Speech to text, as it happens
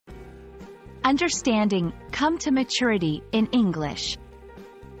Understanding, come to maturity in English.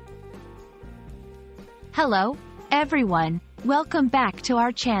 Hello, everyone. Welcome back to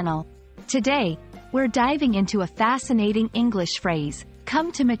our channel. Today, we're diving into a fascinating English phrase,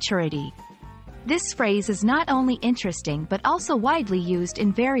 come to maturity. This phrase is not only interesting but also widely used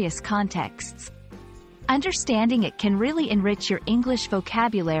in various contexts. Understanding it can really enrich your English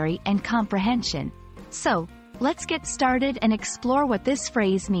vocabulary and comprehension. So, let's get started and explore what this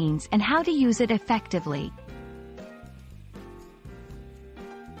phrase means and how to use it effectively.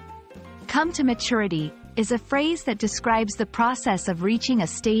 Come to maturity is a phrase that describes the process of reaching a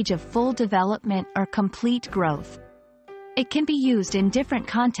stage of full development or complete growth. It can be used in different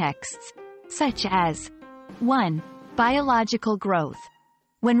contexts, such as 1. Biological growth.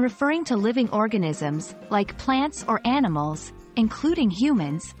 When referring to living organisms, like plants or animals, including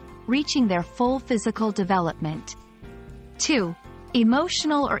humans, reaching their full physical development. 2.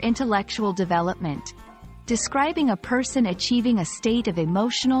 Emotional or intellectual development. Describing a person achieving a state of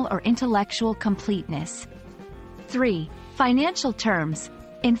emotional or intellectual completeness. 3. Financial terms.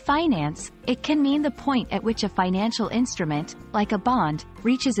 In finance, it can mean the point at which a financial instrument, like a bond,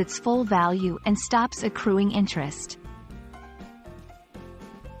 reaches its full value and stops accruing interest.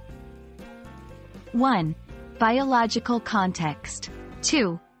 1. Biological context.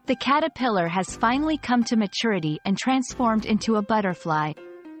 2. The caterpillar has finally come to maturity and transformed into a butterfly.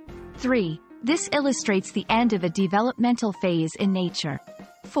 3. This illustrates the end of a developmental phase in nature.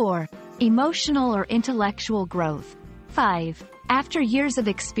 4. Emotional or intellectual growth. 5. After years of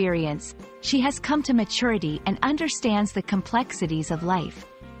experience, she has come to maturity and understands the complexities of life.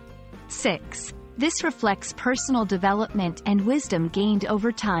 6. This reflects personal development and wisdom gained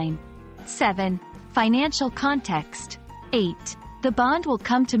over time. 7. Financial context. 8. The bond will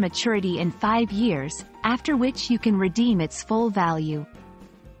come to maturity in 5 years, after which you can redeem its full value.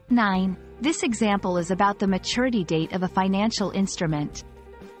 9. This example is about the maturity date of a financial instrument.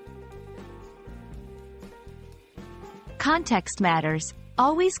 Context matters.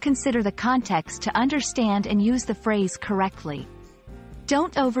 Always consider the context to understand and use the phrase correctly.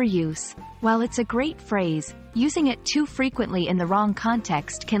 Don't overuse. While it's a great phrase, using it too frequently in the wrong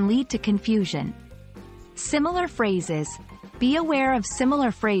context can lead to confusion. Similar phrases. Be aware of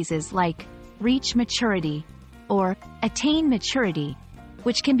similar phrases like reach maturity or attain maturity,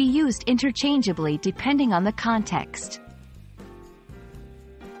 which can be used interchangeably depending on the context.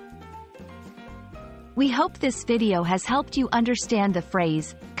 We hope this video has helped you understand the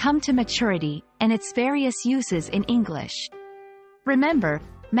phrase, come to maturity, and its various uses in English. Remember,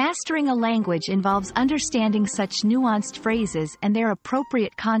 mastering a language involves understanding such nuanced phrases and their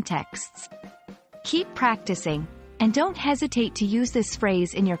appropriate contexts. Keep practicing, and don't hesitate to use this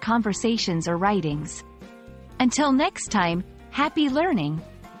phrase in your conversations or writings. Until next time, happy learning!